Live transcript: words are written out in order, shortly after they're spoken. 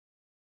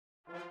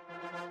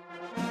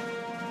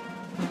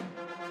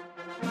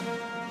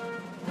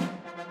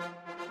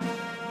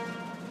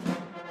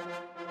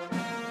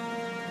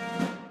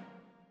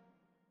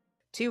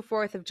2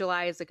 4th of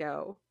Julys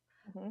ago,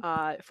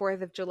 Mhm.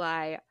 4th of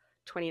July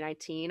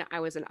 2019, I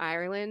was in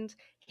Ireland.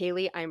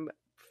 Haley, I'm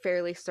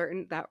fairly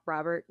certain that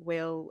Robert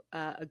will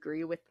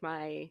agree with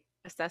my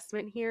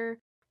assessment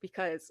here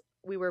because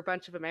we were a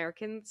bunch of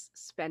Americans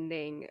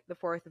spending the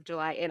 4th of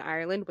July in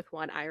Ireland with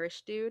one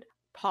Irish dude,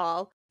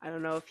 Paul. I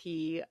don't know if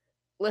he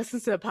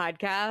listens to the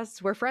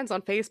podcast. We're friends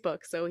on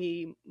Facebook, so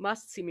he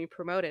must see me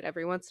promote it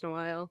every once in a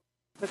while.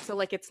 But so,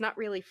 like, it's not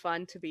really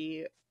fun to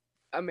be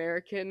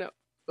American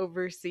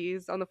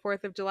overseas on the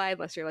 4th of July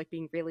unless you're like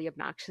being really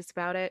obnoxious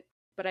about it.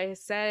 But I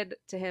said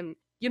to him,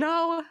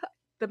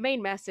 the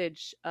main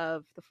message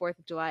of the 4th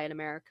of July in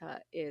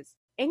America is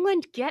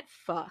England, get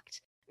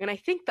fucked. And I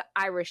think the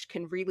Irish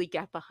can really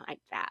get behind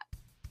that.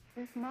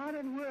 This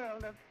modern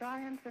world of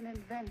science and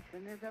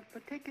invention is of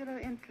particular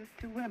interest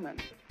to women.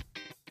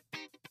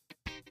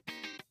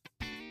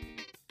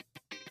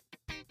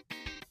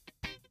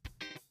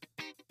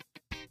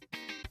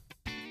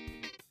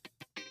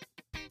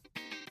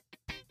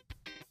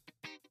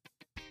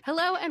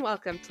 Hello and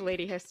welcome to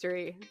Lady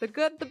History, the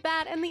good, the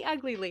bad, and the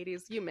ugly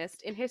ladies you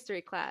missed in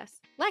history class.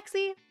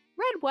 Lexi,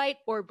 red, white,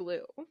 or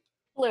blue?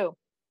 Blue.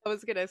 I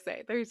was gonna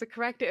say, there's a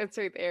correct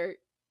answer there,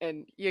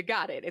 and you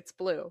got it, it's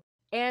blue.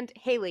 And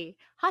Haley,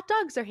 hot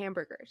dogs or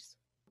hamburgers?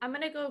 I'm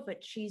gonna go with a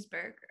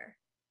cheeseburger.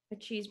 A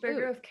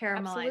cheeseburger Ooh, with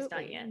caramelized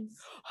absolutely. onions.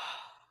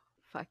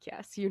 Fuck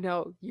yes, you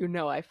know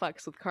I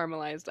fucks with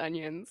caramelized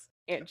onions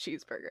and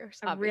cheeseburgers.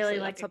 I Obviously, really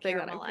that's like something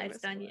that I'm famous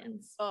caramelized for.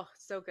 onions. Oh,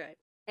 so good.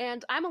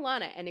 And I'm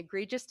Alana, and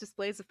egregious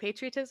displays of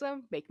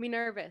patriotism make me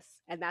nervous,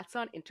 and that's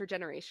on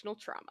intergenerational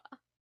trauma.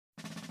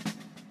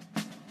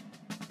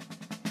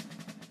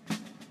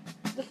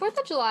 The 4th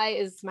of July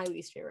is my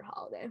least favorite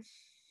holiday.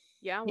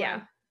 Yeah,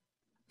 Yeah.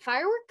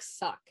 Fireworks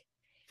suck.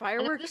 And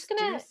fireworks I'm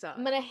do suck.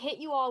 I'm gonna hit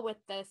you all with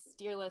this,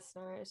 dear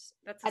listeners.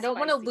 That's a I don't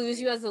want to spicy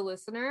lose you take. as a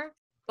listener,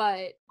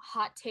 but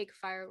hot take,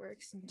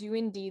 fireworks do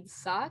indeed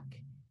suck.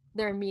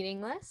 They're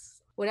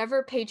meaningless.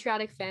 Whatever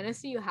patriotic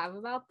fantasy you have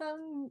about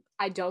them,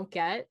 I don't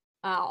get.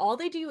 All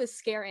they do is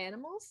scare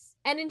animals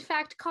and, in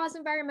fact, cause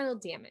environmental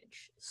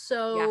damage.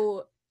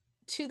 So,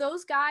 to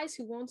those guys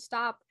who won't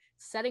stop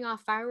setting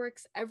off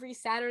fireworks every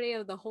Saturday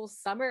of the whole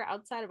summer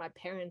outside of my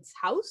parents'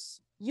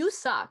 house, you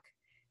suck.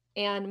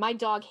 And my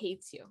dog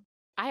hates you.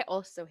 I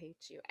also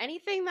hate you.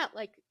 Anything that,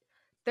 like,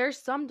 there's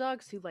some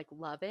dogs who, like,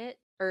 love it,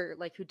 or,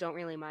 like, who don't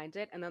really mind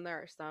it, and then there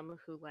are some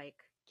who, like,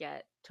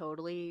 get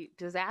totally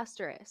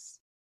disastrous.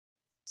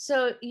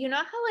 So you know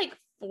how like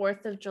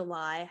 4th of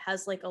July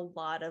has like a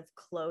lot of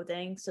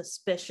clothing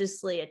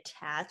suspiciously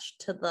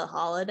attached to the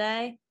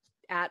holiday?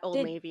 At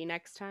Old Navy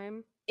next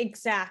time.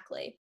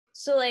 Exactly.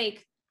 So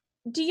like,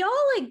 do y'all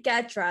like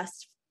get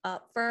dressed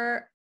up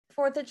for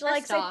 4th of July?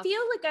 Because I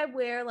feel like I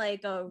wear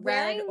like a red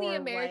Wearing or the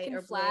American white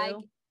or flag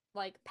blue.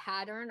 like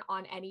pattern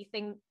on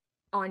anything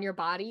on your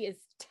body is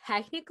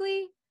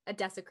technically a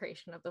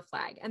desecration of the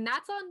flag, and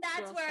that's on.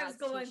 That's Girl where I was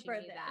Scouts going teaching for me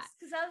this, that.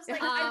 because I was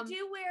like, I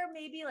do wear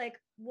maybe like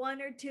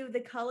one or two of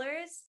the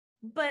colors,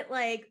 but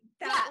like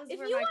that was if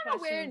where you my want to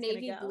question wear was gonna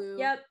navy go. blue,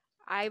 Yep.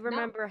 I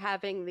remember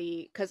having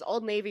because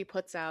Old Navy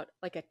puts out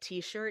like a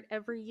t-shirt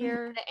every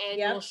year.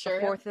 the annual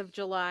shirt, 4th of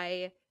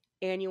July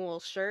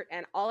annual shirt.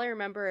 And all I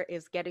remember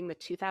is getting the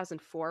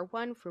 2004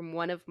 one from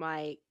one of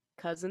my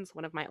cousins,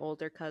 one of my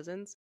older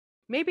cousins.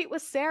 Maybe it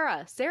was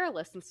Sarah. Sarah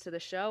listens to the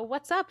show.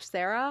 What's up,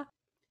 Sarah?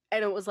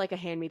 And it was like a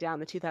hand-me-down.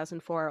 The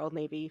 2004 Old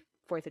Navy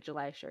 4th of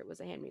July shirt was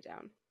a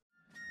hand-me-down.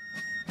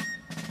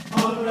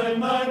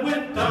 And I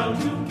went down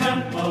to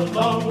camp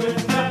along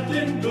with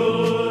Captain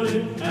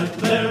Gooding, and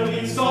there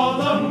we saw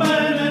the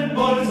men and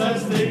boys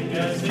as thick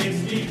as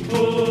hasty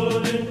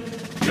pudding.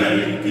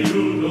 Yankee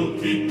Doodle,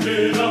 keep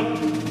it up,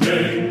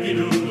 Yankee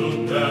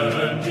Doodle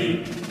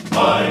dandy.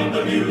 Mind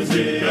the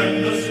music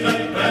and the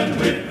step, and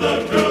with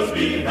the girls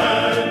be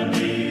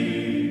handy.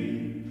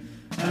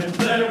 And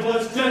there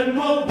was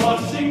General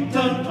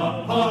Washington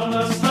upon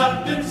a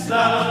strapping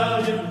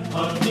stallion,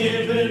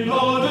 giving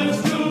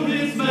orders to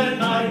his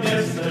men. I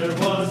guess there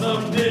was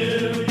a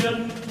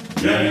million.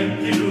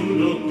 Yankee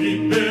Doodle,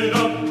 keep it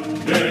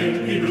up,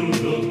 Yankee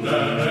Doodle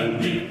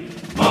dandy.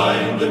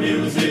 Mind the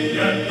music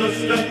and the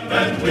step,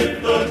 and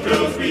with the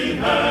girls be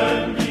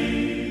handy.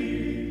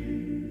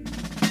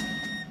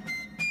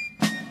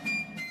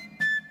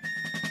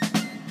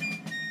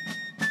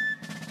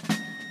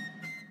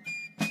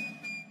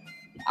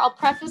 I'll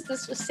preface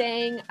this with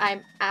saying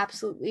I'm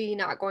absolutely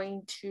not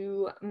going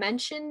to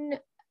mention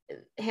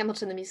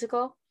Hamilton the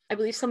musical. I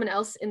believe someone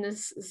else in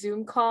this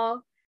Zoom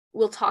call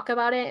will talk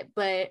about it,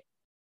 but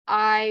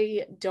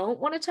I don't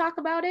want to talk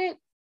about it.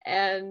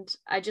 And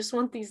I just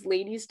want these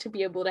ladies to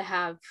be able to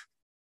have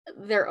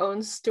their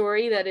own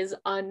story that is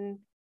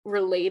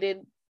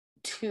unrelated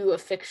to a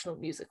fictional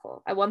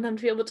musical. I want them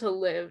to be able to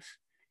live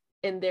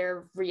in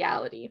their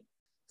reality.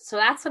 So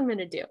that's what I'm going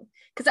to do.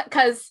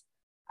 Because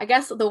I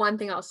guess the one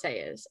thing I'll say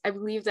is I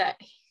believe that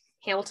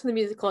Hamilton the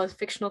musical is a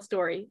fictional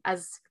story,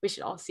 as we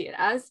should all see it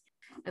as.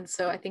 And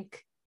so I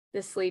think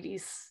these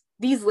ladies,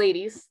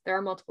 there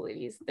are multiple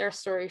ladies, their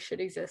story should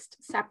exist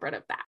separate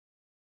of that.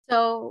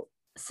 So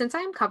Since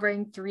I'm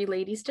covering 3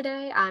 ladies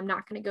today, I'm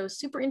not going to go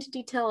super into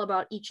detail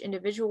about each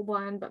individual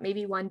one, but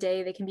maybe one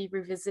day they can be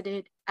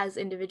revisited as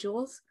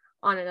individuals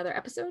on another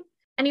episode.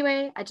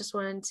 Anyway, I just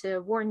wanted to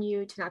warn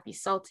you to not be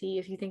salty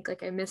if you think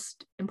like I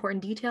missed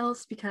important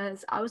details,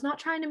 because I was not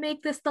trying to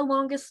make this the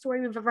longest story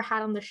we've ever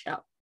had on the show.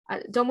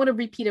 I don't want a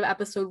repeat of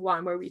episode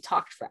 1 where we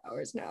talked for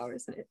hours and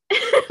hours and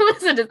it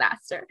was a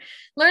disaster.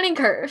 Learning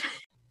curve.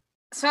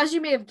 So as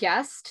you may have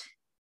guessed,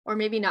 or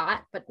maybe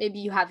not, but maybe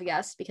you have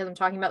guessed because I'm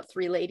talking about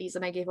 3 ladies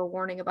and I gave a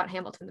warning about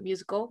Hamilton the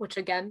musical, which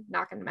again,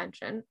 not going to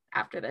mention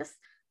after this.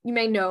 You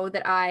may know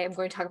that I am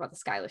going to talk about the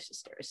Schuyler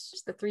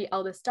sisters, the 3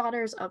 eldest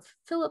daughters of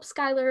Philip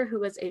Schuyler,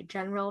 who was a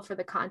general for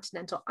the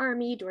Continental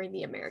Army during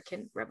the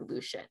American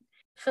Revolution.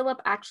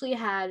 Philip actually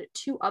had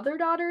 2 other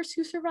daughters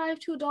who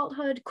survived to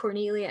adulthood,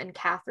 Cornelia and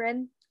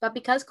Catherine. But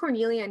because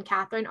Cornelia and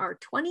Catherine are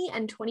 20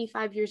 and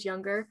 25 years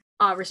younger,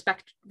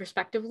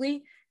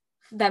 respectively,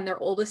 than their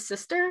oldest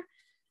sister,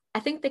 I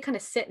think they kind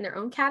of sit in their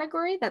own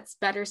category that's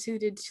better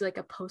suited to like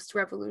a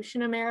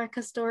post-revolution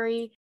America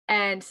story.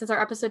 And since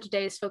our episode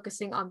today is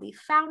focusing on the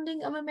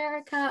founding of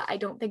America, I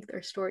don't think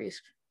their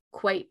stories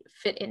quite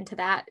fit into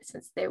that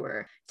since they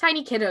were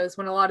tiny kiddos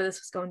when a lot of this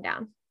was going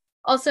down.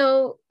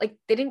 Also, like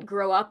they didn't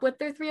grow up with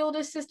their 3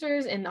 oldest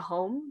sisters in the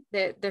home.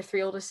 Their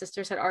 3 oldest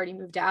sisters had already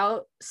moved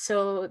out,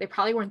 so they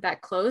probably weren't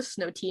that close.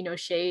 No tea, no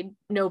shade.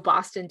 No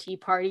Boston Tea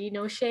Party,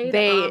 no shade.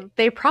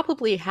 They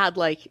probably had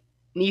like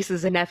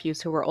nieces and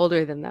nephews who were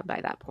older than them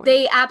by that point.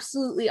 They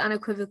absolutely,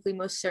 unequivocally,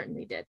 most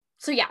certainly did.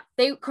 So yeah,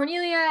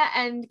 Cornelia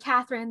and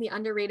Catherine, the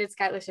underrated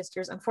Schuyler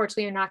sisters,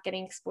 unfortunately are not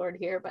getting explored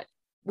here, but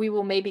we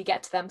will maybe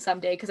get to them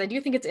someday, because I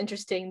do think it's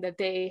interesting that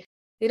they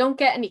don't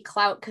get any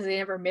clout because they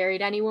never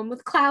married anyone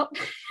with clout,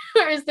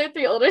 whereas their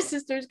 3 older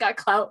sisters got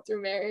clout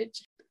through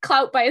marriage,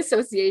 clout by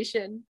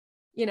association.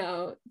 You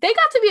know, they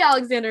got to be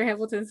Alexander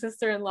Hamilton's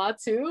sister-in-law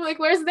too. Like,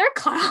 where's their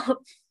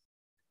clout?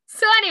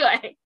 So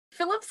anyway,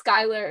 Philip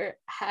Schuyler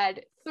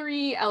had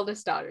 3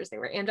 eldest daughters. They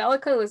were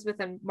Angelica,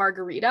 Elizabeth, and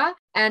Margarita.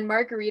 And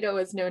Margarita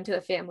was known to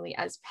the family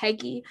as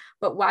Peggy.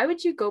 But why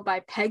would you go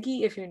by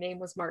Peggy if your name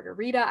was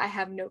Margarita? I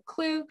have no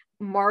clue.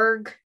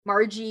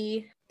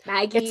 Margie,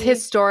 Maggie. It's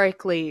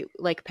historically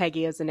like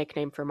Peggy is a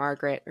nickname for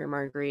Margaret or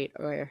Marguerite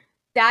or...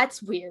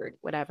 That's weird.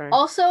 Whatever.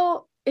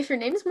 Also, if your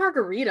name is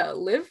Margarita,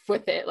 live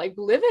with it. Like,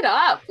 live it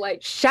up.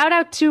 Like, shout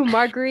out to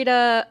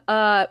Margarita,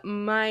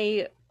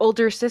 my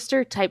older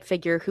sister type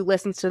figure who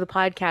listens to the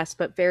podcast,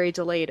 but very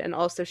delayed. And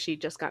also she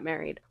just got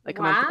married like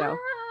a month ago.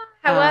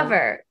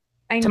 However,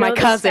 I know to my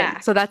cousin,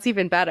 fact. so that's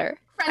even better.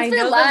 I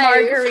know that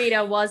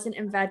margarita wasn't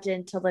invented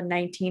until the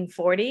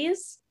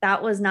 1940s.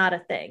 That was not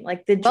a thing.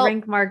 Like the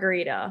drink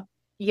margarita.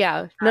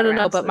 Yeah.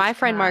 No. But my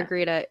friend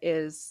Margarita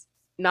is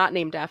not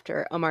named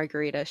after a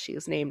margarita. She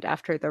is named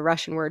after the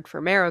Russian word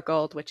for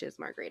marigold, which is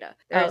margarita.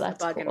 There's a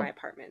bug in my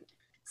apartment.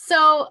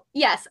 So,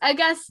 yes, I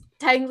guess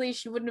technically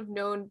she wouldn't have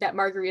known that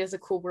Margarita is a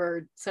cool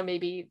word, so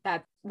maybe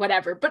that,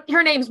 whatever. But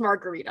her name's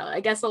Margarita. I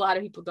guess a lot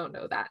of people don't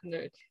know that,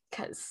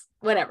 because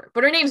whatever.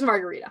 But her name's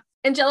Margarita.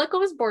 Angelica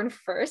was born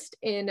first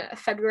in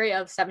February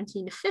of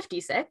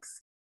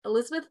 1756.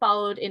 Elizabeth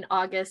followed in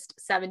August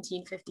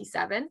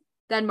 1757.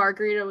 Then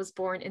Margarita was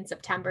born in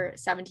September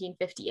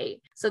 1758.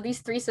 So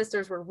these 3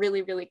 sisters were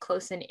really, really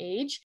close in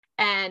age.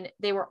 And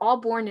they were all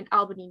born in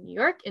Albany, New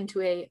York,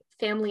 into a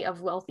family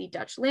of wealthy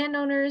Dutch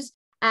landowners.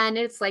 And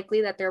it's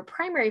likely that their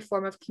primary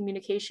form of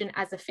communication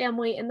as a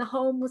family in the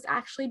home was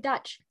actually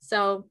Dutch.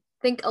 So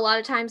I think a lot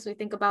of times we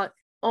think about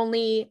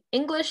only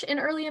English in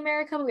early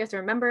America, but we have to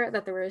remember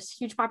that there was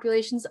huge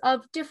populations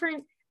of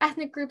different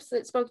ethnic groups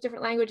that spoke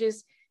different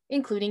languages,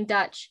 including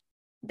Dutch.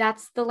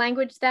 That's the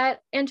language that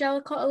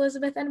Angelica,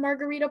 Elizabeth, and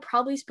Margarita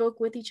probably spoke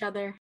with each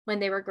other when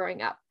they were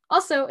growing up.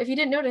 Also, if you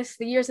didn't notice,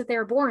 the years that they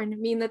were born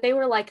mean that they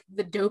were like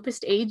the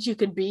dopest age you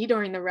could be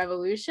during the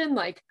Revolution,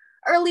 like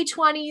early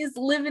 20s,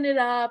 living it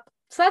up.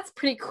 So that's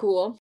pretty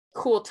cool.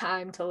 Cool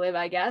time to live,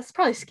 I guess.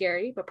 Probably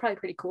scary, but probably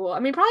pretty cool. I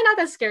mean, probably not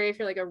that scary if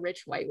you're like a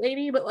rich white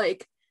lady, but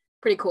like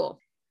pretty cool.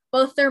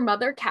 Both their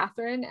mother,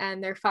 Catherine,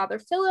 and their father,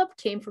 Philip,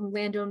 came from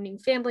landowning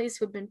families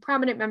who had been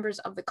prominent members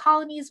of the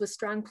colonies with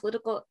strong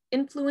political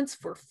influence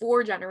for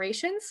 4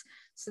 generations.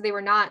 So they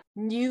were not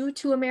new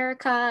to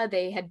America.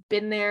 They had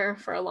been there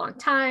for a long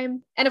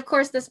time. And of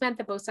course, this meant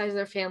that both sides of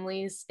their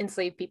families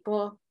enslaved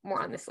people.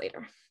 More on this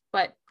later.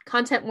 But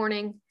content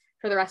warning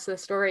for the rest of the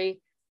story,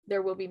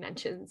 there will be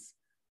mentions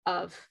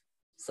of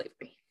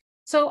slavery.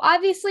 So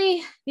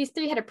obviously, these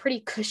 3 had a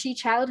pretty cushy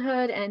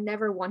childhood and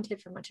never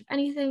wanted for much of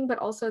anything, but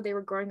also they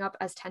were growing up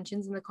as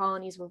tensions in the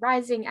colonies were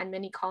rising and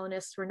many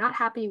colonists were not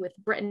happy with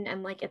Britain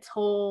and like its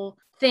whole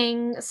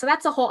thing. So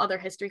that's a whole other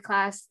history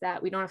class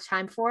that we don't have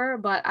time for,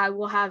 but I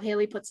will have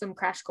Haley put some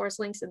crash course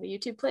links in the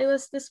YouTube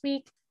playlist this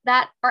week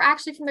that are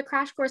actually from the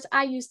crash course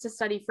I used to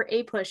study for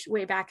APUSH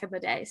way back in the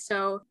day.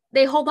 So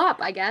they hold up,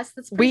 I guess.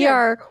 That's we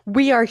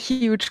are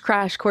huge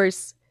crash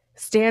course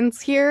stands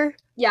here.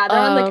 Yeah, they're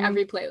on like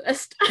every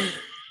playlist.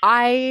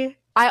 I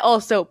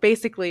also,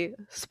 basically,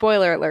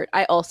 spoiler alert,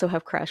 I also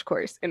have crash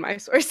course in my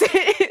sources.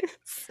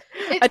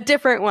 A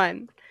different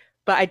one,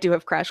 but I do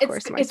have crash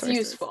course in my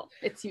sources.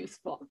 It's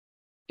useful.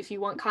 if you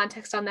want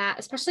context on that,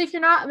 especially if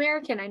you're not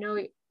American. I know,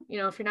 if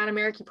you're not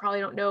American, you probably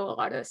don't know a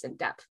lot of this in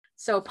depth.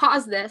 So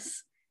pause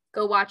this,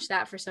 go watch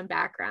that for some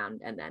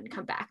background, and then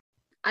come back.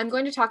 I'm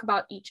going to talk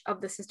about each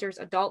of the sisters'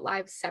 adult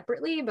lives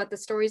separately, but the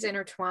stories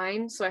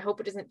intertwine, so I hope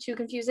it isn't too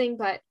confusing,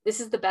 but this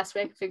is the best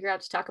way I can figure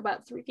out to talk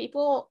about three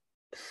people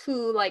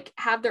who like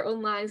have their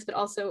own lives, but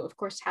also, of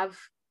course, have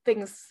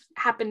things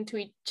happen to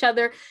each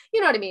other.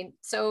 You know what I mean?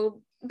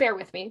 So bear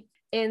with me.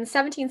 In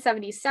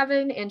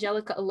 1777,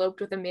 Angelica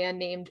eloped with a man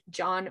named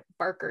John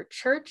Barker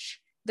Church.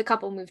 The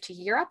couple moved to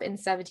Europe in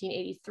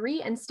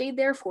 1783 and stayed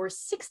there for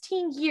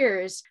 16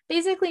 years,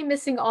 basically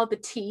missing all the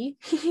tea,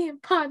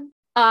 pun,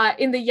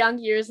 in the young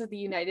years of the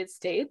United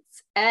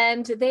States.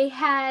 And they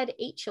had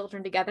 8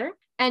 children together.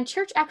 And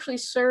Church actually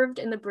served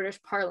in the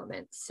British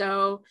Parliament.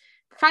 So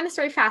I find the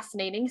story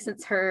fascinating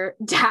since her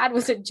dad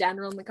was a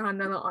general in the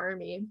Continental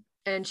Army.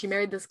 And she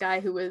married this guy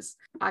who was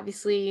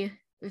obviously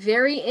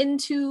very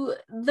into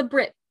the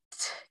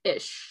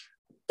Brit-ish.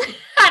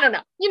 I don't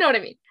know. You know what I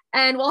mean.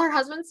 And while her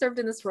husband served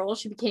in this role,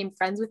 she became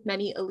friends with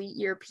many elite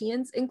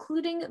Europeans,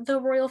 including the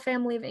royal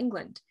family of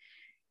England.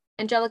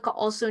 Angelica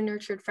also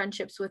nurtured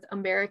friendships with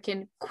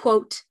American,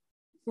 quote,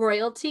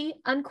 royalty,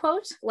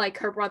 unquote, like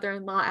her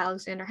brother-in-law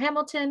Alexander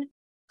Hamilton,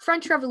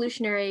 French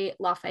Revolutionary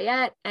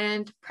Lafayette,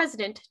 and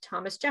President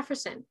Thomas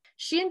Jefferson.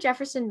 She and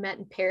Jefferson met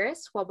in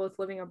Paris while both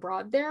living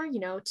abroad there.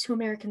 2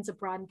 Americans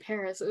abroad in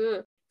Paris.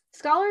 Ugh.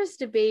 Scholars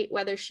debate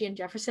whether she and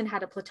Jefferson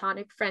had a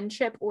platonic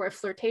friendship or a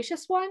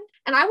flirtatious one.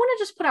 And I want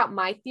to just put out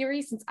my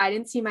theory since I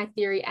didn't see my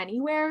theory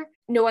anywhere.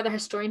 No other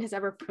historian has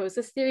ever proposed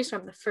this theory, so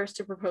I'm the first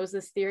to propose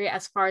this theory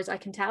as far as I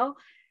can tell.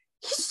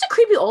 He's just a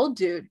creepy old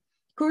dude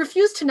who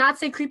refused to not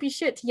say creepy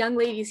shit to young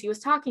ladies he was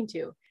talking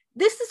to.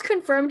 This is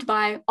confirmed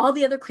by all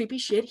the other creepy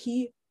shit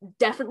he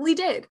definitely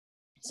did.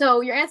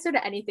 So your answer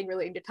to anything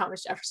relating to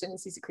Thomas Jefferson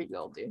is he's a creepy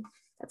old dude.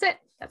 That's it.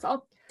 That's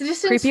all.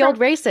 Creepy old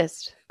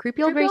racist.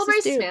 Creepy old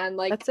racist dude. Man.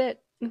 Like, that's it.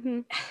 Mm-hmm.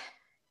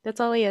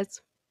 That's all he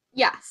is.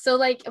 Yeah. So,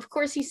 like, of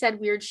course he said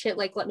weird shit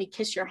like, let me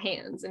kiss your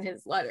hands in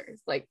his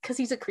letters. Like, because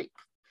he's a creep.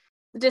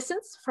 The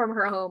distance from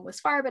her home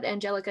was far, but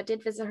Angelica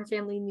did visit her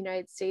family in the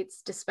United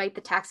States despite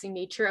the taxing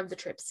nature of the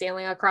trip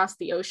sailing across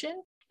the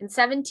ocean. In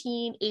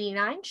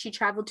 1789, she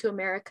traveled to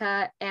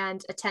America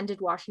and attended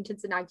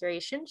Washington's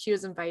inauguration. She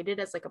was invited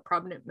as like a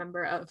prominent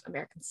member of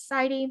American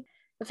society.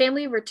 The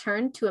family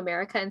returned to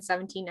America in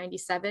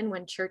 1797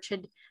 when Church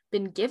had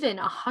been given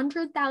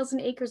 100,000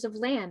 acres of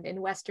land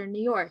in Western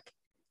New York.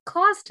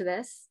 Clause to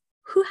this,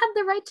 who had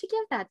the right to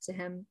give that to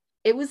him?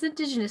 It was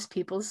indigenous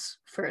peoples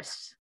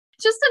first.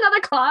 Just another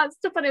clause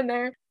to put in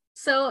there.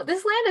 So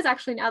this land is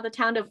actually now the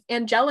town of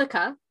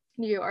Angelica,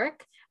 New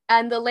York,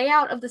 and the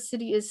layout of the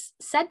city is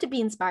said to be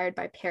inspired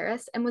by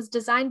Paris and was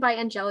designed by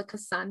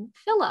Angelica's son,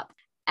 Philip.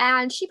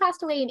 And she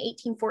passed away in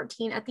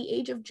 1814 at the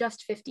age of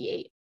just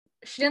 58.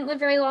 She didn't live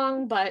very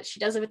long, but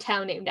she does have a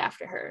town named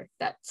after her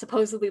that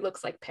supposedly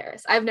looks like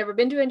Paris. I've never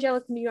been to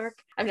Angelica, New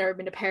York. I've never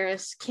been to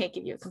Paris. Can't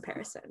give you a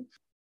comparison.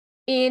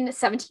 In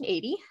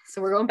 1780,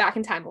 so we're going back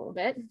in time a little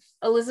bit,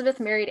 Elizabeth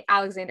married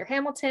Alexander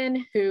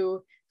Hamilton,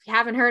 who, if you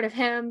haven't heard of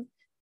him,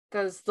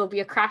 there'll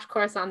be a crash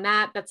course on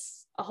that.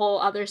 That's a whole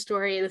other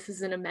story. This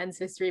isn't a men's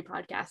history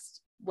podcast,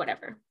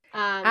 whatever.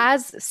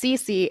 As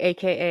Cece,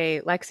 aka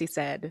Lexi,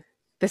 said,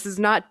 this is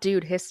not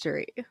dude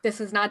history.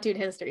 This is not dude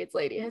history. It's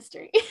lady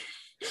history.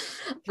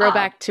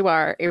 Throwback to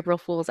our April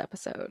Fool's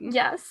episode.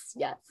 Yes.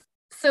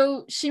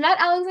 So she met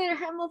Alexander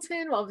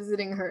Hamilton while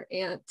visiting her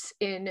aunt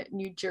in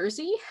New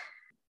Jersey.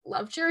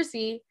 Love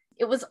Jersey.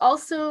 It was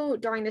also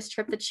during this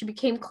trip that she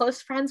became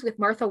close friends with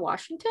Martha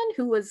Washington,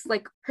 who was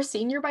like her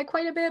senior by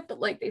quite a bit, but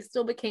like they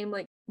still became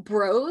like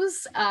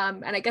bros.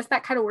 And I guess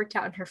that kind of worked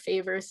out in her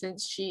favor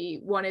since she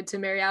wanted to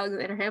marry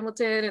Alexander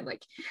Hamilton and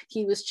like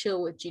he was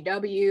chill with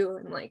GW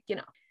and like,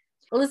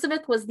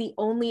 Elizabeth was the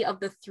only of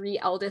the 3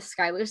 eldest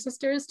Schuyler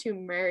sisters to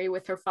marry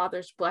with her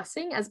father's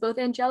blessing, as both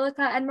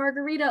Angelica and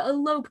Margarita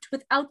eloped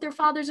without their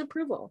father's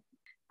approval.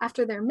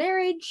 After their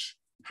marriage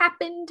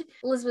happened,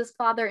 Elizabeth's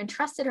father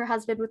entrusted her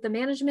husband with the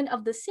management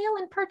of the sale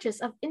and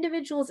purchase of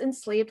individuals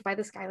enslaved by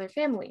the Schuyler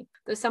family.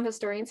 Though some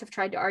historians have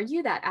tried to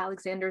argue that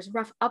Alexander's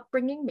rough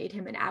upbringing made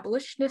him an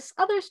abolitionist,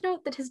 others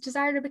note that his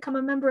desire to become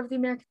a member of the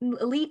American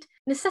elite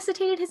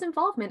necessitated his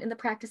involvement in the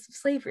practice of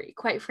slavery.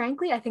 Quite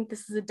frankly, I think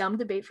this is a dumb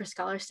debate for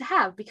scholars to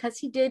have, because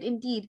he did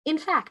indeed, in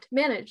fact,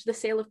 manage the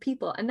sale of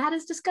people, and that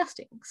is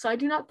disgusting. So I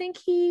do not think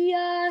he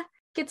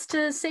gets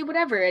to say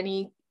whatever, and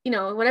he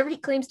whatever he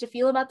claims to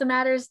feel about the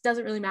matters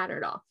doesn't really matter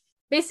at all.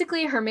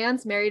 Basically, her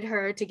man's married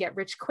her to get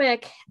rich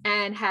quick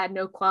and had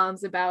no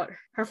qualms about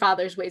her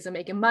father's ways of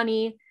making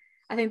money.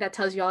 I think that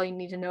tells you all you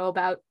need to know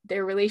about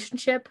their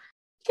relationship.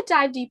 You could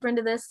dive deeper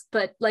into this,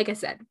 but like I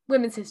said,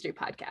 women's history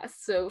podcast.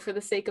 So for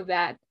the sake of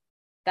that,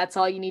 that's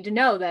all you need to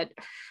know, that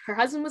her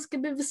husband was a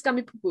bit of a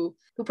scummy poo-poo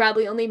who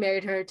probably only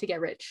married her to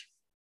get rich.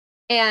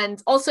 And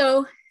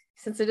also,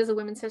 since it is a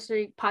women's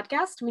history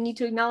podcast, we need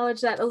to acknowledge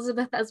that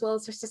Elizabeth, as well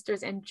as her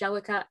sisters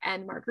Angelica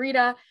and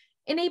Margarita,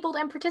 enabled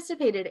and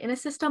participated in a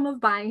system of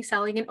buying,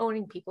 selling, and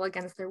owning people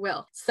against their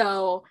will.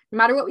 So no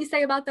matter what we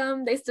say about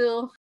them, they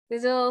still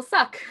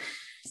suck.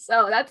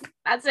 So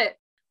that's it.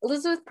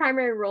 Elizabeth's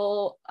primary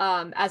role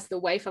as the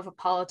wife of a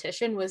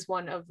politician was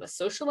one of a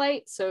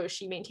socialite. So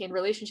she maintained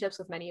relationships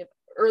with many of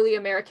early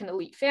American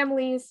elite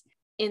families.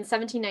 In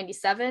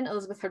 1797,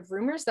 Elizabeth heard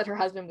rumors that her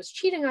husband was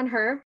cheating on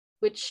her,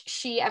 which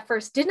she at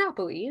first did not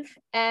believe.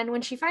 And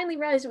when she finally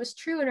realized it was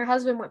true and her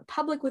husband went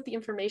public with the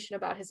information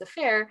about his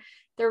affair,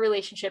 their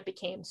relationship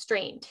became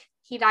strained.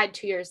 He died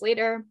 2 years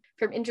later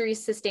from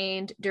injuries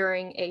sustained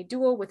during a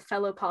duel with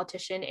fellow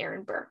politician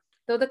Aaron Burr.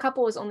 Though the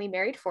couple was only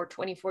married for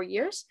 24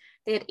 years,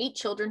 they had 8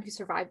 children who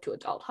survived to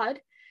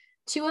adulthood.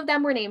 2 of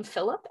them were named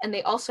Philip, and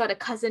they also had a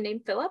cousin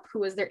named Philip, who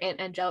was their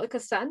Aunt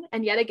Angelica's son.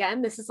 And yet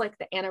again, this is like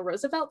the Anna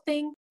Roosevelt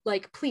thing.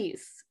 Like,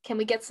 please, can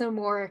we get some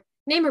more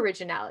name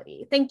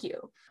originality? Thank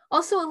you.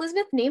 Also,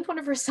 Elizabeth named one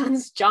of her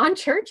sons John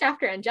Church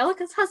after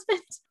Angelica's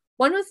husband.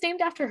 One was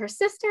named after her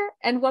sister,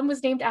 and one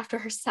was named after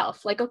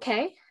herself. Like,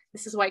 okay,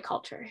 this is white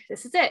culture.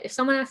 This is it. If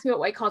someone asks me what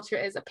white culture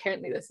is,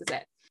 apparently this is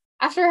it.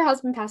 After her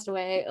husband passed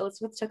away,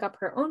 Elizabeth took up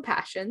her own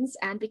passions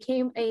and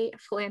became a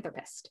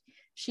philanthropist.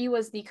 She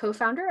was the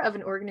co-founder of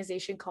an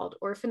organization called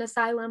Orphan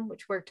Asylum,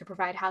 which worked to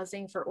provide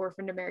housing for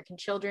orphaned American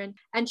children.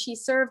 And she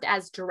served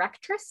as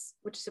directress,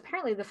 which is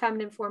apparently the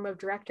feminine form of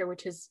director,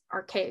 which is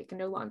archaic and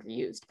no longer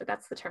used, but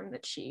that's the term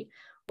that she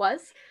was.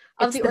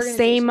 It's the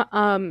same,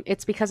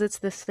 it's because it's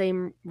the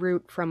same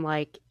root from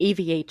like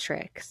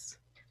aviatrix.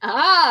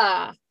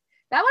 Ah,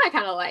 that one I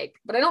kind of like,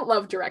 but I don't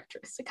love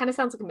directress. It kind of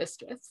sounds like a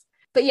mistress.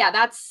 But yeah,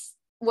 that's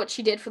what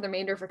she did for the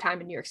remainder of her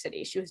time in New York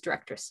City. She was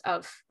directress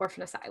of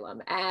Orphan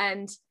Asylum.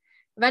 And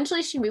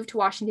eventually she moved to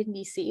Washington,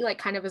 D.C., like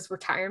kind of as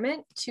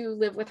retirement, to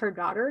live with her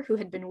daughter who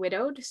had been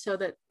widowed so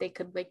that they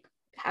could like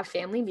have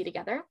family, be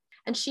together.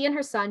 And she and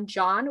her son,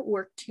 John,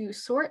 worked to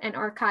sort and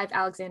archive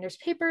Alexander's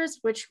papers,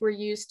 which were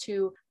used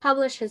to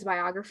publish his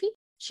biography.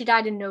 She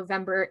died in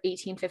November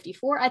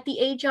 1854 at the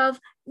age of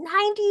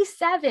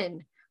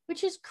 97,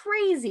 which is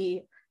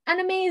crazy and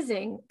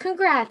amazing.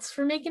 Congrats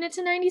for making it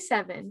to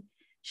 97.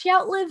 She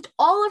outlived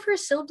all of her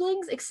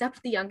siblings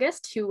except the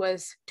youngest, who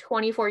was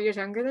 24 years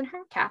younger than her,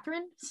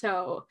 Catherine.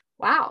 So,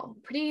 wow,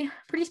 pretty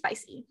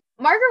spicy.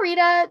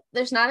 Margarita,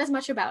 there's not as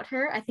much about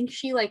her. I think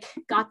she like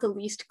got the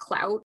least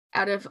clout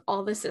out of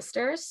all the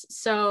sisters.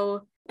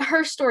 So,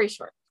 her story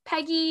short.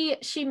 Peggy,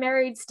 she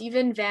married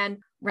Stephen Van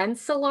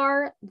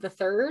Rensselaer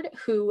III,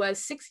 who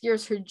was 6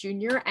 years her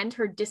junior and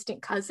her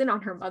distant cousin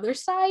on her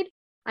mother's side.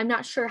 I'm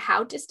not sure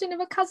how distant of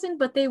a cousin,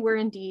 but they were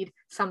indeed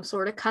some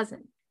sort of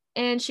cousin.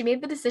 And she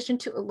made the decision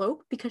to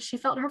elope because she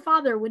felt her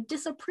father would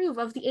disapprove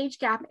of the age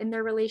gap in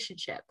their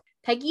relationship.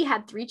 Peggy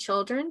had 3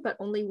 children, but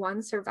only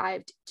one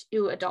survived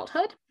to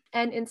adulthood.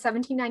 And in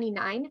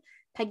 1799,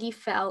 Peggy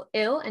fell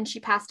ill and she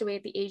passed away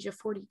at the age of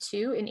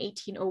 42 in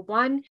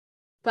 1801.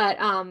 But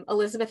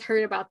Elizabeth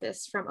heard about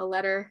this from a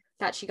letter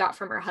that she got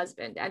from her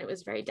husband, and it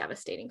was very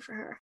devastating for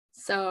her.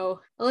 So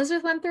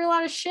Elizabeth went through a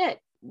lot of shit.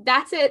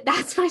 That's it.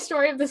 That's my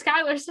story of the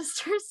Schuyler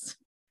sisters.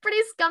 Pretty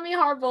scummy,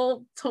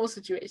 horrible whole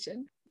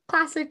situation.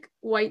 Classic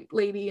white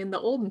lady in the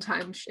olden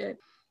time shit.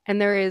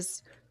 And there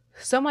is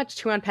so much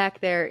to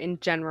unpack there in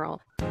general.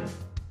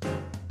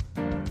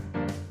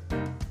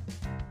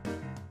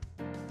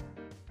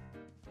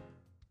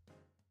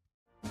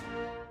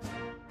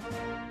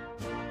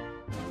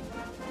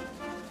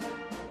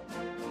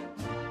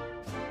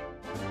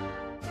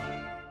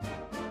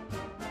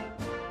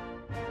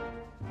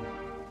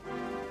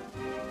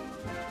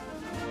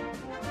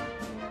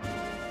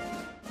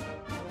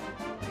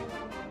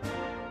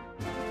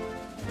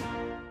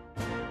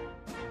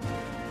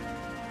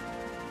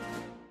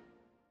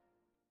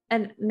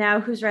 And now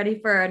who's ready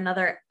for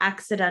another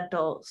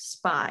accidental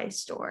spy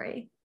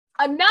story?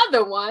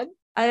 Another one?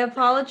 I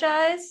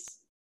apologize.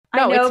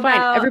 No, it's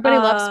fine. Everybody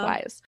loves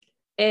spies.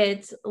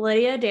 It's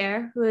Lydia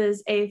Dare, who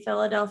is a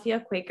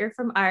Philadelphia Quaker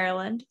from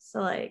Ireland.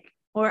 So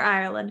or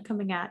Ireland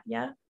coming at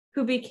ya,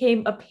 who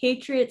became a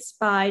patriot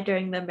spy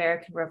during the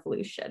American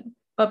Revolution.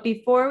 But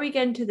before we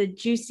get into the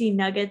juicy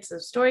nuggets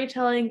of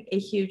storytelling, a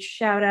huge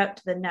shout out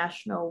to the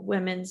National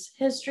Women's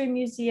History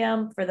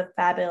Museum for the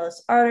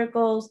fabulous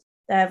articles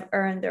that have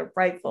earned their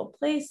rightful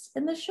place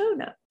in the show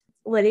notes.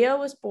 Lydia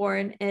was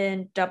born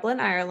in Dublin,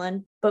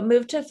 Ireland, but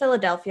moved to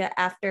Philadelphia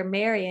after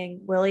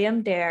marrying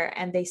William Dare,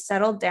 and they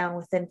settled down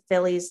within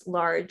Philly's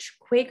large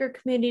Quaker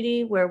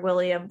community where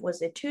William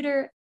was a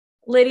tutor.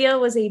 Lydia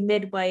was a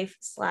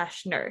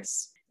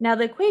midwife/nurse. Now,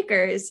 the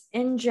Quakers,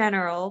 in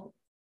general,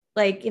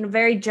 in a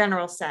very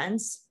general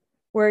sense,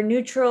 were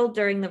neutral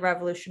during the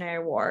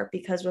Revolutionary War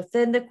because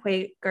within the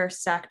Quaker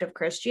sect of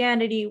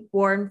Christianity,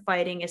 war and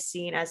fighting is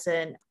seen as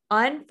an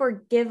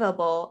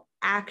unforgivable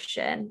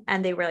action,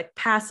 and they were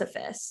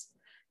pacifists.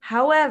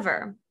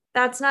 However,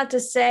 that's not to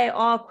say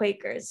all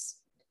Quakers,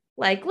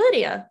 like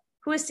Lydia,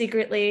 who was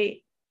secretly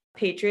a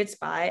patriot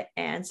spy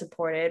and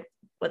supported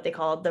what they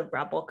called the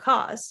rebel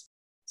cause.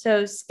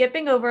 So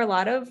skipping over a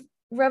lot of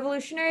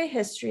revolutionary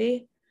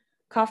history,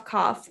 cough,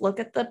 cough, look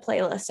at the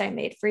playlist I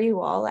made for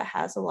you all. It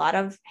has a lot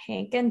of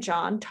Hank and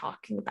John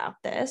talking about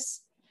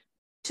this,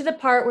 to the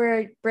part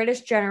where British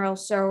General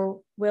Sir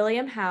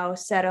William Howe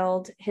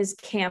settled his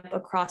camp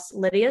across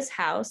Lydia's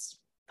house,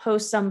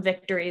 post some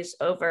victories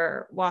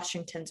over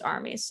Washington's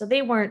army. So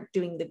they weren't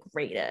doing the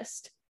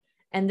greatest.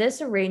 And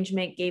this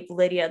arrangement gave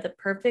Lydia the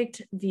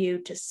perfect view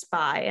to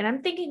spy. And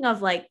I'm thinking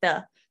of like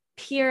the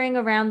peering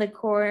around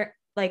the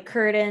like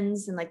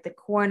curtains and like the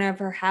corner of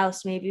her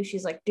house. Maybe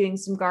she's like doing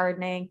some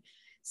gardening,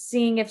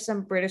 seeing if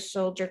some British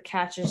soldier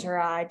catches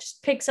her eye,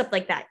 just picks up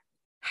like that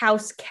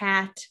house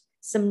cat,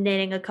 some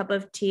knitting, a cup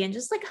of tea, and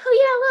just like,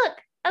 oh yeah, look,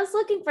 I was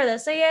looking for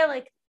this. So yeah,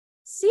 like,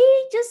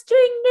 see, just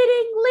doing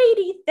knitting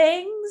lady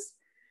things,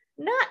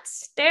 not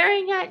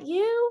staring at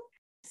you.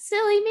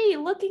 Silly me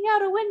looking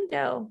out a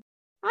window.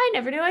 I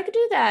never knew I could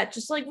do that.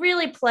 Just like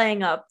really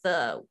playing up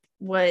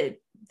what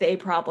they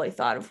probably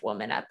thought of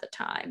women at the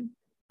time.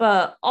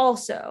 But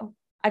also,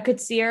 I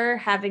could see her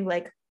having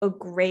like a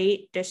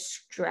great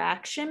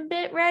distraction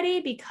bit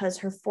ready because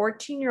her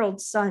 14-year-old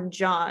son,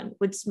 John,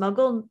 would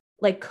smuggle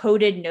like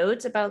coded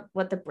notes about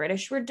what the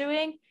British were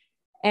doing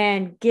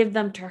and give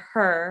them to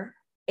her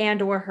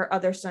and or her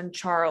other son,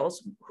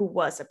 Charles, who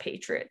was a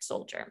Patriot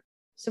soldier.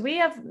 So we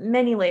have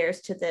many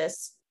layers to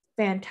this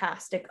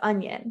fantastic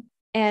onion.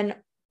 And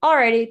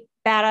already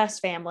badass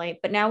family,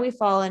 but now we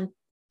fall into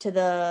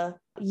the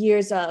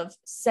years of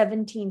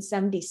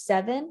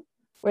 1777,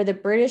 where the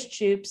British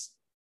troops,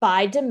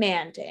 by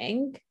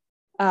demanding,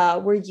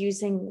 were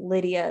using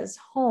Lydia's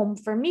home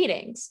for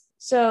meetings.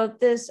 So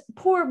this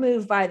poor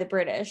move by the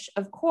British,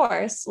 of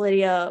course,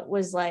 Lydia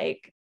was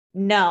like,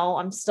 no,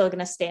 I'm still going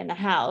to stay in the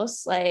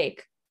house.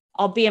 Like,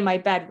 I'll be in my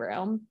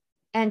bedroom.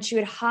 And she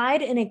would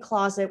hide in a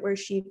closet where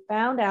she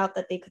found out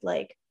that they could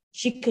like,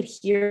 she could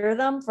hear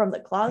them from the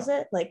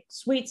closet, like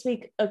sweet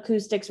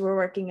acoustics were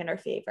working in her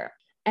favor.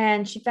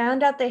 And she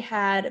found out they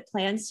had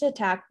plans to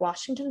attack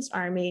Washington's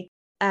army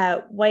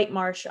at White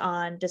Marsh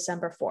on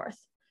December 4th.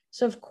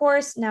 So of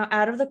course, now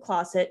out of the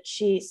closet,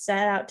 she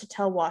set out to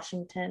tell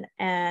Washington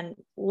and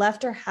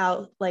left her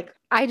house like...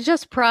 I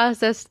just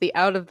processed the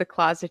out of the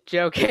closet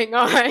joke. Hang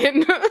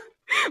on.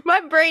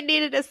 My brain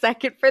needed a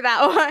second for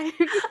that one.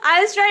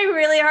 I was trying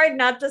really hard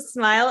not to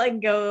smile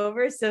and go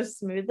over so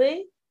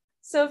smoothly.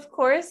 So, of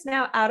course,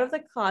 now out of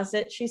the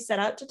closet, she set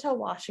out to tell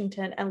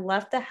Washington and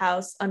left the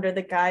house under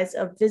the guise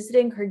of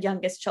visiting her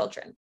youngest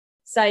children.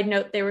 Side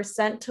note, they were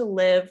sent to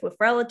live with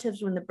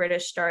relatives when the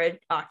British started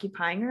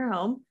occupying her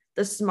home,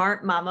 the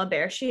smart mama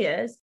bear she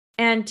is,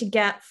 and to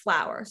get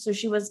flour. So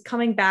she was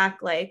coming back,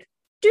 like,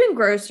 doing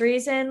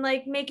groceries and,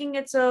 like, making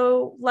it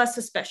so less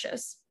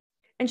suspicious.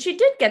 And she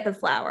did get the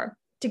flour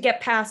to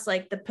get past,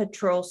 like, the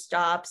patrol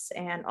stops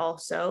and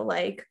also,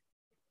 like,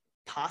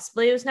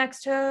 possibly it was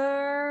next to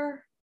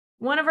her...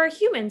 one of our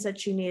humans that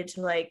she needed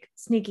to like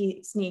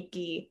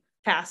sneaky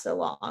pass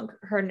along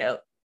her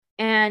note.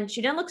 And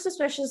she didn't look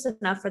suspicious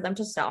enough for them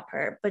to stop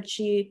her, but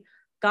she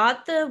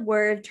got the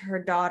word to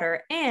her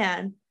daughter,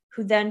 Anne,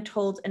 who then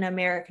told an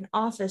American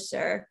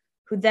officer,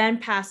 who then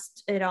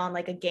passed it on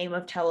like a game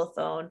of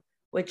telephone,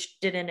 which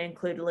didn't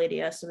include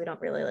Lydia, so we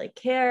don't really like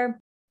care.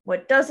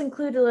 What does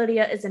include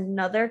Lydia is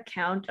another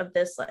count of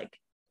this like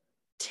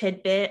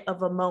tidbit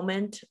of a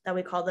moment that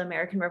we call the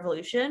American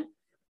Revolution,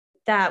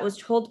 that was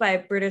told by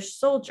a British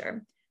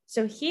soldier.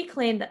 So he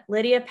claimed that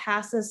Lydia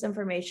passed this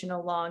information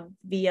along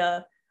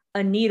via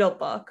a needle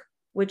book,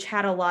 which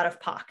had a lot of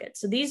pockets.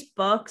 So these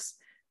books,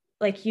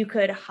 like you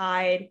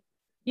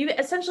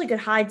essentially could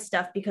hide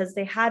stuff because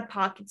they had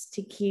pockets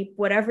to keep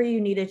whatever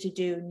you needed to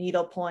do,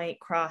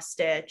 needlepoint, cross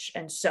stitch,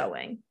 and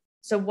sewing.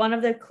 So one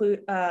of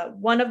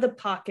the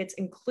pockets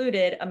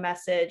included a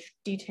message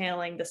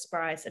detailing the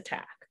surprise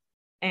attack.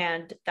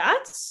 And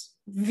that's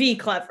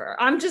clever.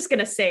 I'm just going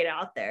to say it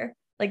out there.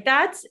 Like,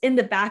 that's in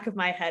the back of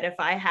my head if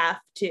I have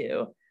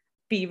to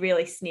be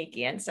really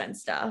sneaky and send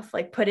stuff.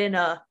 Like, put in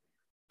a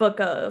book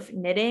of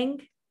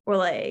knitting, or,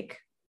 like,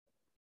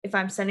 if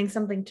I'm sending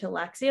something to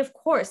Lexi, of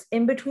course,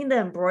 in between the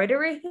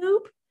embroidery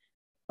hoop,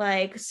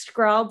 like,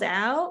 scrawled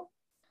out.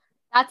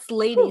 That's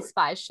lady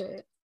spy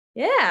shit.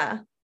 Yeah.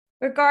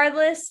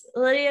 Regardless,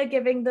 Lydia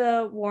giving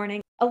the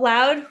warning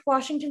allowed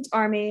Washington's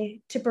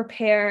army to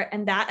prepare,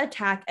 and that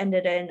attack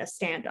ended in a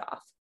standoff.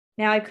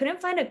 Now, I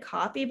couldn't find a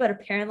copy, but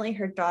apparently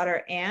her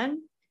daughter,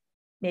 Anne,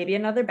 maybe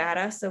another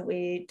badass that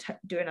we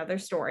do another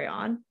story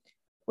on,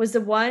 was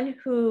the one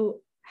who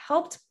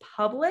helped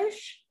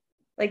publish,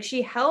 like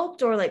she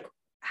helped or like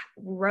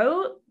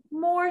wrote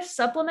more,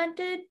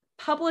 supplemented,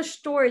 published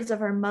stories of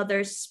her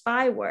mother's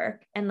spy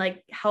work and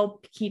like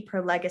help keep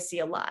her legacy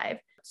alive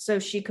so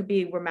she could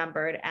be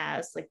remembered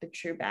as like the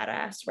true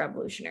badass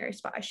revolutionary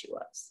spy she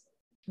was.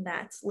 And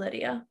that's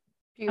Lydia.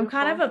 Beautiful. I'm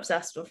kind of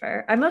obsessed with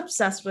her. I'm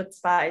obsessed with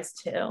spies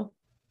too.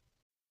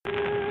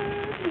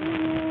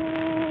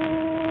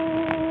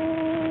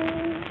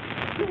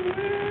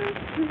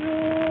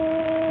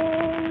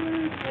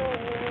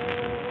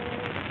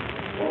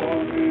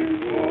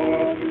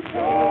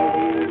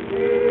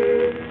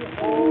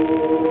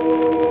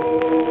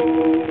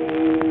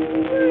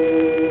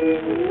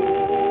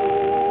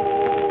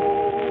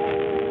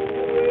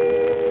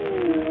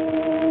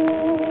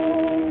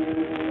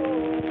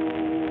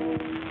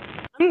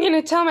 I'm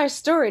gonna tell my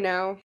story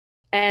now.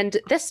 And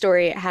this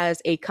story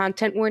has a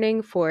content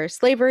warning for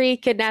slavery,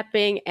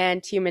 kidnapping,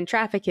 and human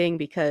trafficking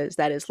because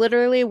that is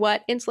literally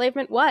what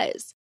enslavement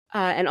was.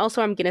 And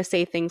also, I'm going to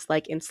say things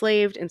like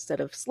enslaved instead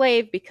of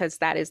slave because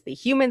that is the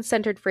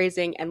human-centered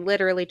phrasing, and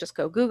literally just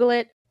go Google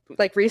it.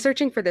 Like,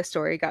 researching for this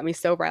story got me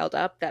so riled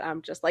up that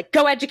I'm just like,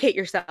 go educate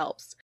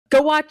yourselves.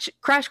 Go watch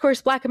Crash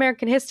Course Black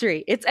American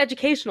History. It's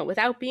educational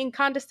without being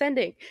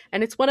condescending,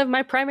 and it's one of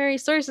my primary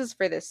sources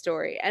for this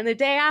story. And the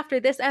day after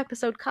this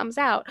episode comes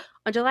out,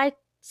 on July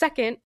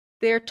 2nd,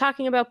 they're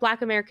talking about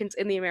Black Americans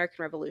in the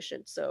American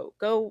Revolution. So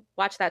go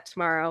watch that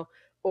tomorrow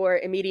or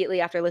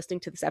immediately after listening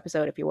to this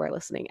episode if you are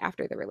listening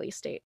after the release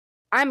date.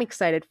 I'm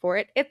excited for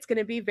it. It's going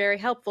to be very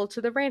helpful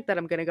to the rant that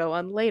I'm going to go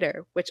on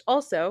later, which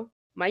also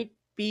might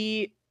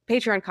be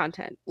Patreon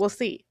content. We'll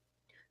see.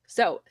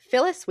 So,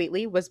 Phillis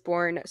Wheatley was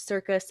born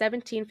circa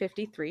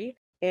 1753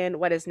 in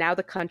what is now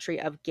the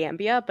country of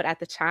Gambia, but at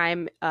the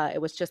time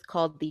it was just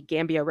called the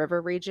Gambia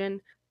River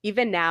region.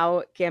 Even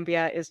now,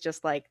 Gambia is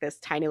just like this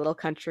tiny little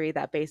country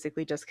that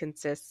basically just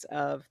consists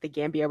of the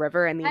Gambia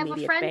River and the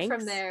immediate banks. I have a friend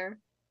from there.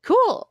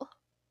 Cool.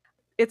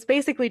 It's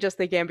basically just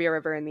the Gambia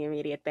River and the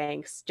immediate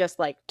banks, just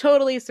like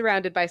totally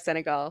surrounded by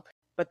Senegal.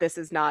 But this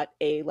is not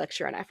a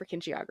lecture on African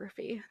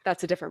geography.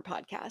 That's a different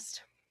podcast.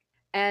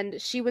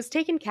 And she was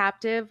taken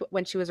captive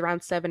when she was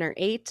around 7 or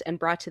 8 and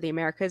brought to the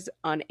Americas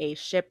on a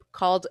ship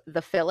called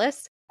the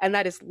Phyllis. And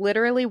that is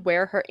literally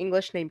where her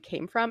English name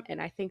came from.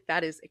 And I think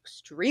that is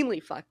extremely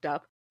fucked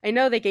up. I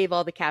know they gave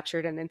all the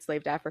captured and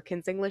enslaved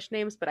Africans English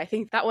names, but I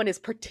think that one is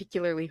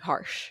particularly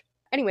harsh.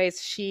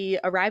 Anyways, she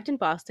arrived in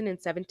Boston in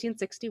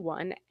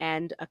 1761,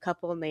 and a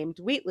couple named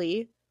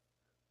Wheatley,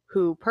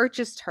 who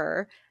purchased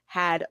her,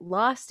 had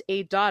lost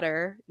a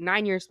daughter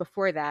 9 years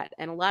before that.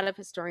 And a lot of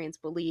historians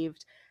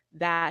believed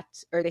that,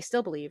 or they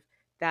still believe,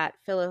 that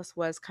Phyllis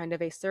was kind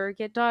of a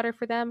surrogate daughter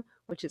for them,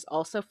 which is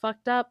also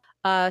fucked up.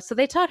 So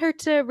they taught her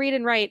to read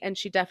and write, and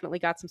she definitely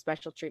got some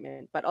special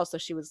treatment, but also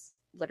she was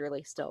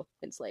literally still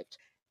enslaved.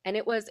 And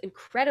it was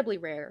incredibly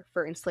rare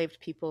for enslaved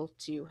people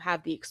to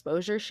have the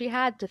exposure she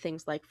had to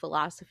things like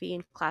philosophy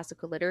and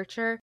classical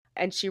literature.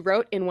 And she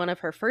wrote in one of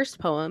her first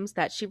poems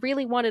that she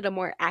really wanted a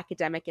more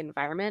academic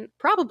environment,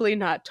 probably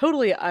not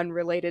totally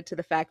unrelated to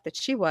the fact that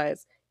she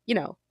was,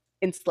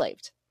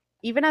 enslaved.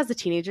 Even as a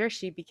teenager,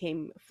 she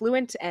became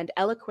fluent and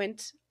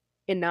eloquent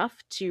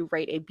enough to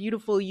write a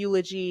beautiful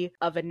eulogy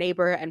of a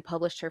neighbor and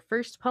published her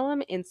first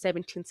poem in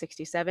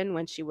 1767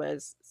 when she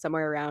was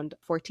somewhere around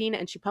 14,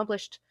 and she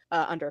published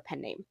under a pen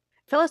name.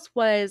 Phyllis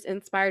was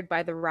inspired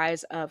by the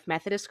rise of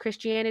Methodist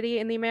Christianity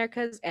in the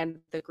Americas and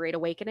the Great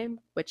Awakening,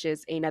 which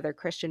is another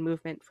Christian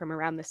movement from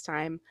around this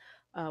time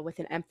with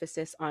an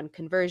emphasis on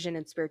conversion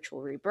and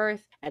spiritual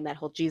rebirth and that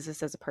whole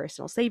Jesus as a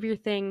personal savior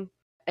thing.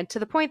 And to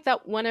the point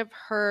that one of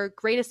her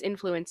greatest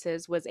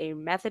influences was a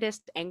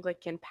Methodist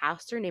Anglican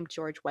pastor named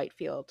George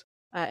Whitefield.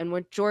 And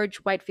when George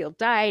Whitefield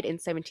died in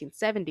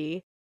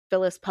 1770,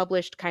 Phyllis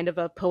published kind of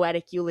a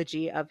poetic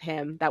eulogy of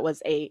him that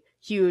was a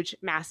huge,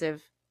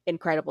 massive,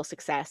 incredible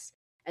success.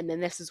 And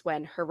then this is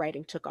when her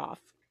writing took off.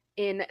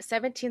 In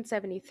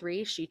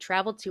 1773, she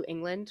traveled to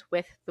England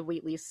with the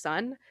Wheatley's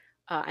son,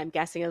 I'm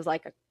guessing as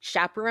like a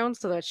chaperone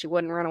so that she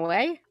wouldn't run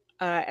away,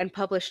 and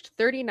published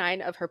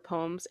 39 of her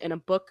poems in a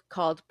book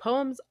called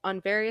Poems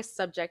on Various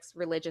Subjects,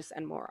 Religious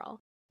and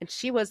Moral. And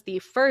she was the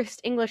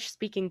first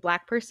English-speaking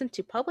Black person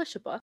to publish a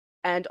book,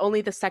 and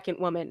only the second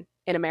woman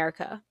in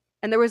America.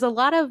 And there was a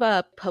lot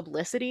of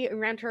publicity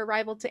around her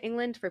arrival to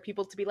England for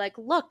people to be like,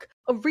 look,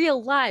 a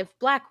real live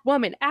Black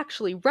woman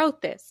actually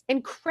wrote this.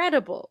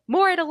 Incredible.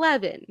 More at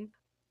 11.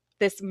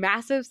 This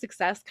massive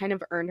success kind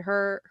of earned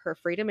her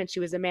freedom, and she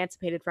was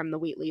emancipated from the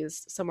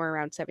Wheatleys somewhere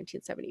around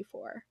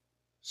 1774.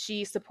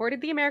 She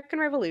supported the American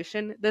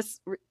Revolution.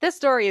 This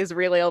story is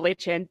really only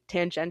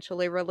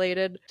tangentially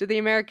related to the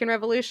American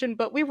Revolution,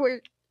 but we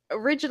were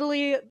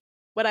originally,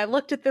 when I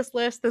looked at this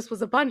list, this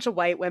was a bunch of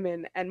white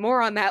women, and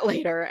more on that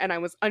later, and I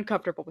was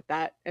uncomfortable with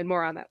that, and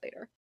more on that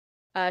later.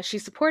 She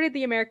supported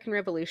the American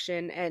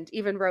Revolution and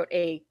even wrote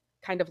a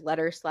kind of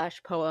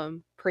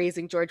letter/poem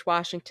praising George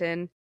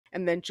Washington,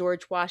 and then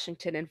George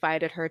Washington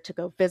invited her to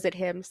go visit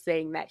him,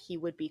 saying that he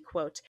would be,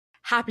 quote,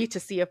 happy to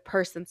see a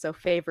person so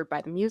favored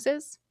by the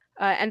muses.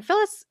 And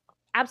Phyllis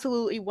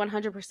absolutely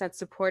 100%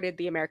 supported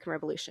the American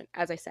Revolution,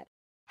 as I said.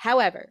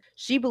 However,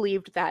 she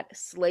believed that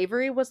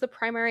slavery was the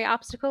primary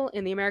obstacle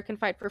in the American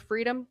fight for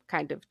freedom,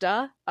 kind of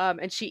duh.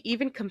 And she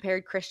even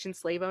compared Christian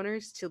slave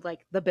owners to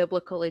like the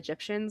biblical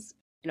Egyptians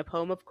in a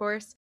poem, of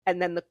course.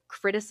 And then the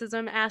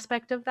criticism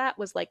aspect of that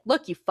was like,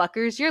 look, you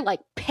fuckers, you're like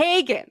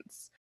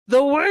pagans,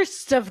 the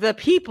worst of the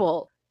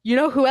people. You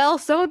know who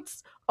else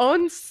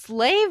owns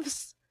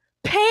slaves?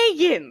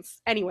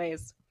 Pagans.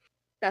 Anyways,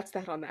 that's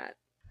that on that.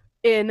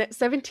 In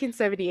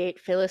 1778,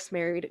 Phyllis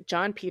married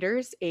John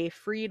Peters, a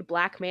freed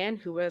Black man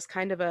who was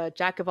kind of a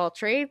jack of all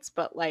trades,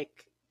 but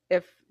like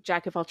if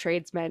jack of all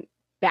trades meant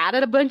bad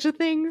at a bunch of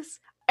things.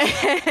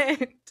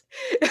 And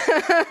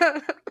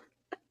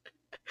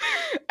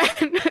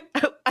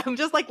I'm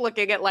just like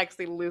looking at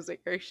Lexi losing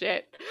her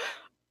shit.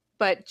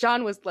 But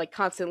John was like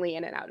constantly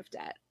in and out of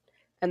debt.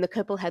 And the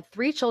couple had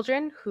 3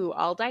 children who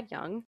all died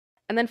young.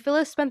 And then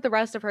Phyllis spent the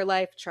rest of her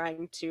life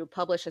trying to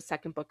publish a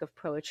second book of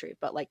poetry,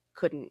 but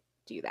couldn't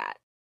do that.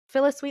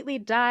 Phyllis Wheatley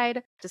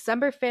died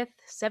December 5th,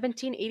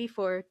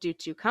 1784, due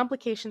to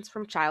complications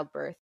from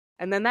childbirth.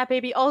 And then that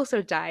baby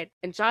also died,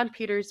 and John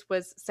Peters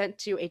was sent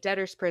to a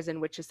debtor's prison,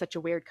 which is such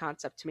a weird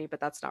concept to me,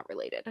 but that's not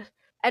related.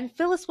 And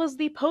Phyllis was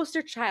the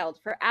poster child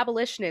for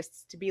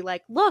abolitionists to be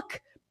like, look,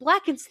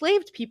 Black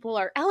enslaved people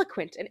are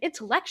eloquent and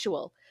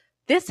intellectual.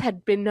 This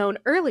had been known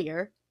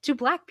earlier to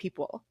Black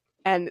people.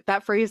 And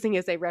that phrasing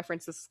is a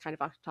reference, this is kind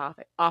of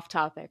off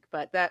topic,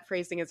 but that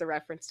phrasing is a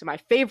reference to my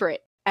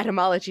favorite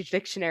etymology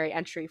dictionary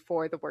entry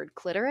for the word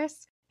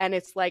clitoris. And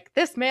it's like,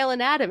 this male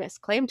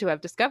anatomist claimed to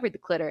have discovered the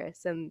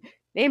clitoris and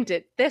named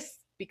it this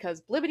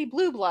because blibbity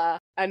blue blah.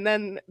 And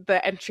then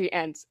the entry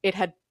ends, it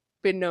had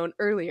been known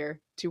earlier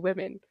to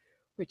women,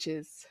 which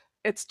is,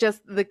 it's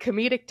just the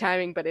comedic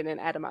timing, but in an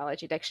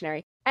etymology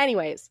dictionary.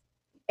 Anyways,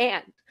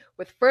 and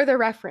with further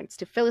reference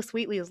to Phyllis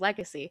Wheatley's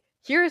legacy,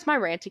 here is my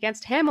rant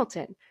against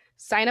Hamilton.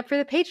 Sign up for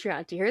the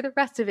Patreon to hear the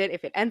rest of it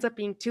if it ends up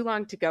being too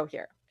long to go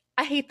here.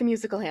 I hate the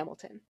musical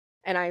Hamilton.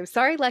 And I am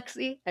sorry,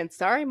 Lexi, and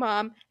sorry,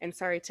 Mom, and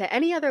sorry to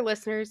any other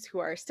listeners who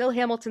are still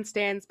Hamilton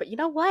stans, but you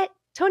know what?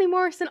 Toni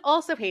Morrison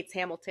also hates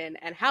Hamilton,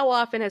 and how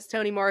often has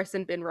Toni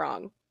Morrison been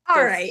wrong?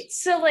 All right,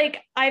 so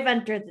I've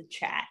entered the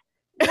chat.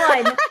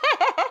 One,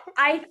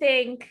 I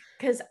think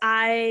because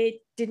I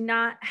did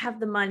not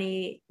have the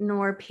money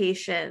nor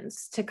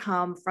patience to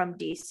come from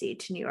DC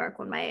to New York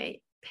when my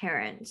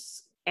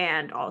parents,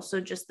 and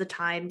also just the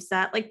times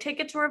that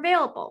tickets were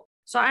available.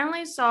 So I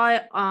only saw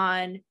it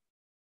on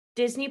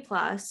Disney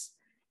Plus,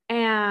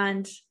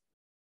 and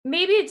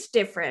maybe it's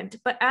different,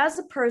 but as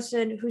a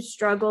person who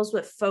struggles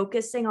with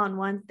focusing on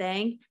one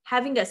thing,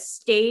 having a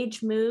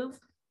stage move,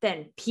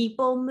 then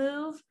people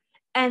move,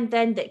 and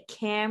then the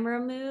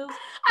camera move.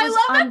 I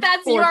love that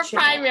that's your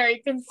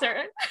primary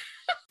concern.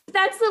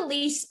 That's the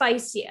least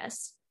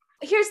spiciest.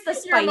 Here's the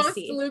spicy. Your most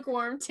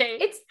lukewarm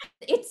take.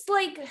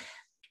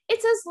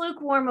 It's as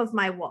lukewarm of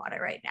my water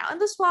right now.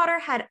 And this water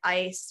had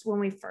ice when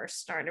we first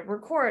started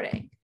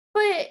recording.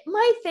 But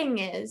my thing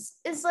is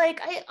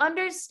I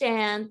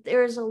understand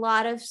there's a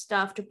lot of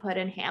stuff to put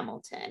in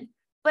Hamilton.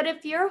 But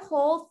if your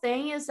whole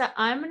thing is that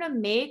I'm going to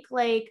make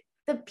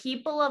the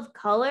people of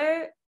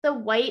color the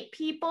white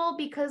people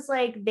because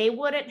they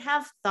wouldn't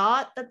have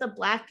thought that the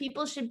Black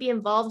people should be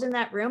involved in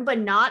that room, but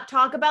not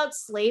talk about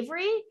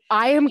slavery.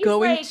 I am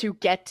going to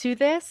get to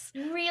this.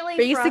 Really,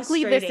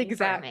 basically this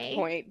exact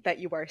point that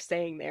you are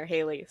saying there,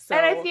 Haley. So,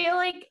 and I feel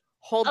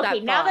hold that. Okay,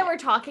 now that we're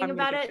talking I'm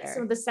about it,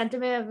 so the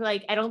sentiment of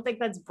I don't think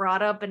that's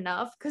brought up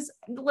enough because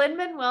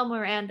Lin-Manuel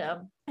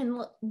Miranda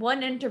in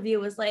one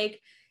interview was I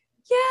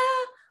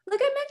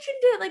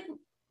mentioned it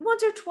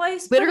once or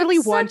twice, literally but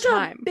it's one such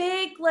time, a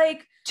big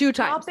two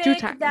times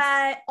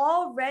that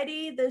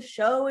already the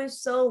show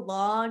is so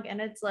long,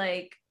 and it's all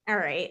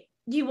right,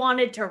 you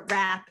wanted to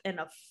rap in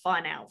a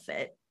fun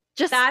outfit.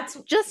 Just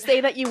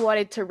say that you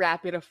wanted to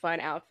rap in a fun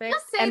outfit.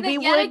 Just say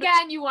that yet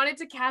again you wanted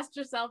to cast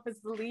yourself as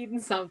the lead in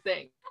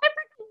something. I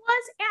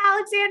was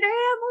Alexander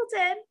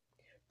Hamilton.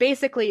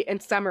 Basically, in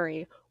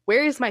summary,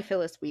 where is my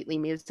Phyllis Wheatley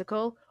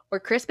musical, or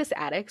Crispus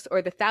Attucks,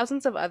 or the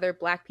thousands of other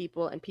Black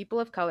people and people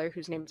of color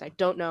whose names I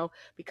don't know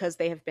because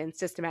they have been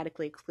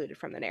systematically excluded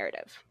from the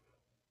narrative?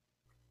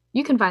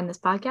 You can find this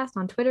podcast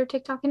on Twitter,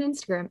 TikTok, and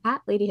Instagram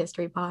at Lady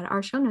History Pod.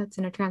 Our show notes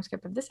and a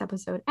transcript of this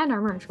episode and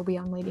our merch will be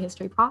on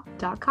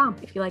ladyhistorypod.com.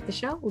 If you like the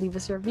show, leave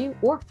us a review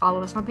or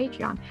follow us on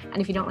Patreon. And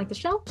if you don't like the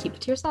show, keep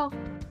it to yourself.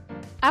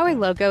 Our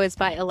logo is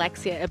by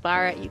Alexia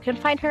Ibarra. You can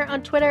find her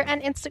on Twitter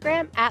and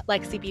Instagram at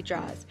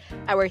LexiBDraws.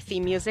 Our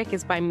theme music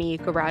is by me,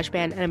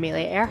 GarageBand, and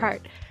Amelia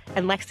Earhart.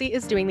 And Lexi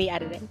is doing the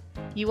editing.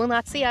 You will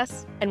not see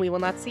us, and we will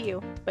not see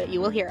you, but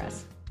you will hear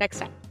us next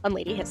time on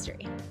Lady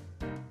History.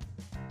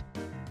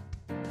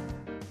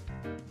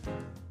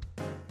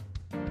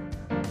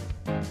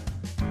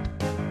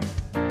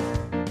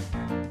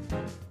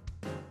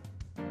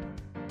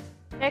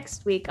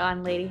 Next week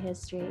on Lady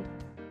History,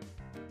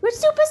 we're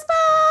super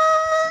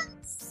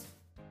spies!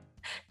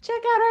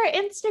 Check out our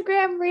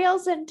Instagram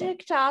Reels and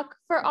TikTok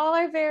for all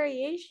our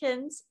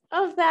variations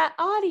of that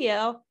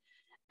audio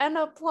and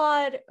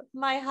applaud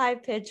my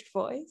high-pitched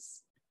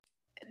voice.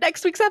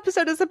 Next week's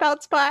episode is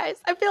about spies.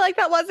 I feel like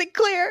that wasn't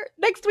clear.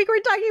 Next week we're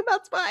talking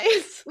about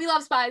spies. We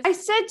love spies. I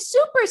said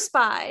super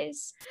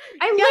spies.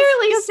 I'm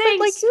literally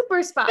saying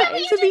super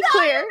spies. To be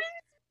clear.